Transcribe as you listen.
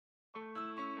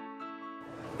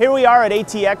Here we are at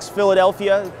ATX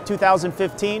Philadelphia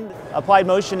 2015. Applied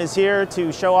Motion is here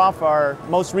to show off our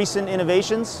most recent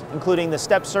innovations, including the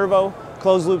StepSERVO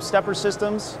closed-loop stepper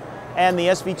systems and the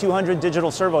SV200 digital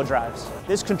servo drives.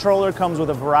 This controller comes with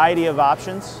a variety of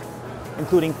options,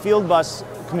 including field bus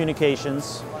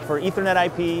communications for Ethernet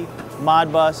IP,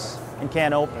 Modbus, and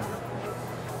CAN open,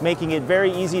 making it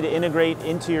very easy to integrate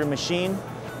into your machine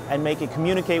and make it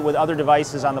communicate with other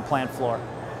devices on the plant floor.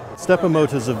 Stepper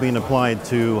motors have been applied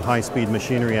to high-speed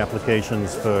machinery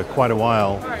applications for quite a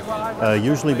while,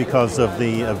 usually because of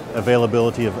the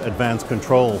availability of advanced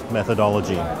control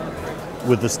methodology.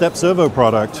 With the StepSERVO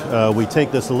product, we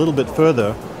take this a little bit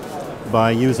further by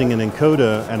using an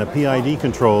encoder and a PID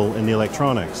control in the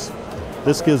electronics.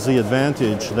 This gives the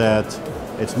advantage that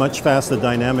it's much faster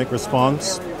dynamic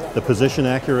response, the position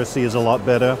accuracy is a lot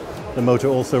better, the motor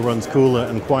also runs cooler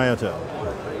and quieter.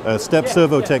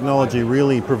 StepSERVO technology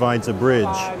really provides a bridge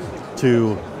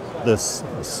to the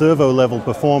servo level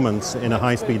performance in a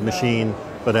high-speed machine,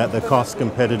 but at the cost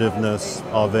competitiveness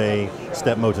of a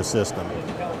step motor system.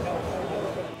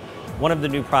 One of the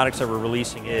new products that we're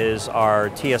releasing is our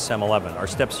TSM11, our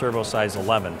StepSERVO size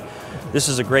 11. This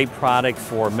is a great product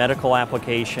for medical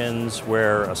applications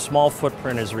where a small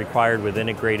footprint is required with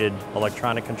integrated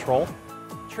electronic control.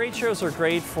 Trade shows are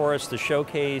great for us to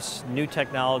showcase new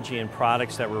technology and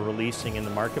products that we're releasing in the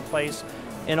marketplace,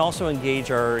 and also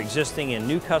engage our existing and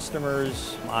new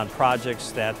customers on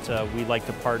projects that we'd like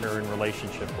to partner in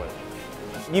relationship with.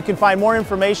 You can find more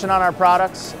information on our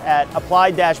products at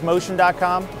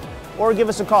applied-motion.com or give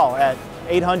us a call at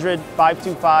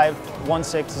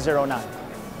 800-525-1609.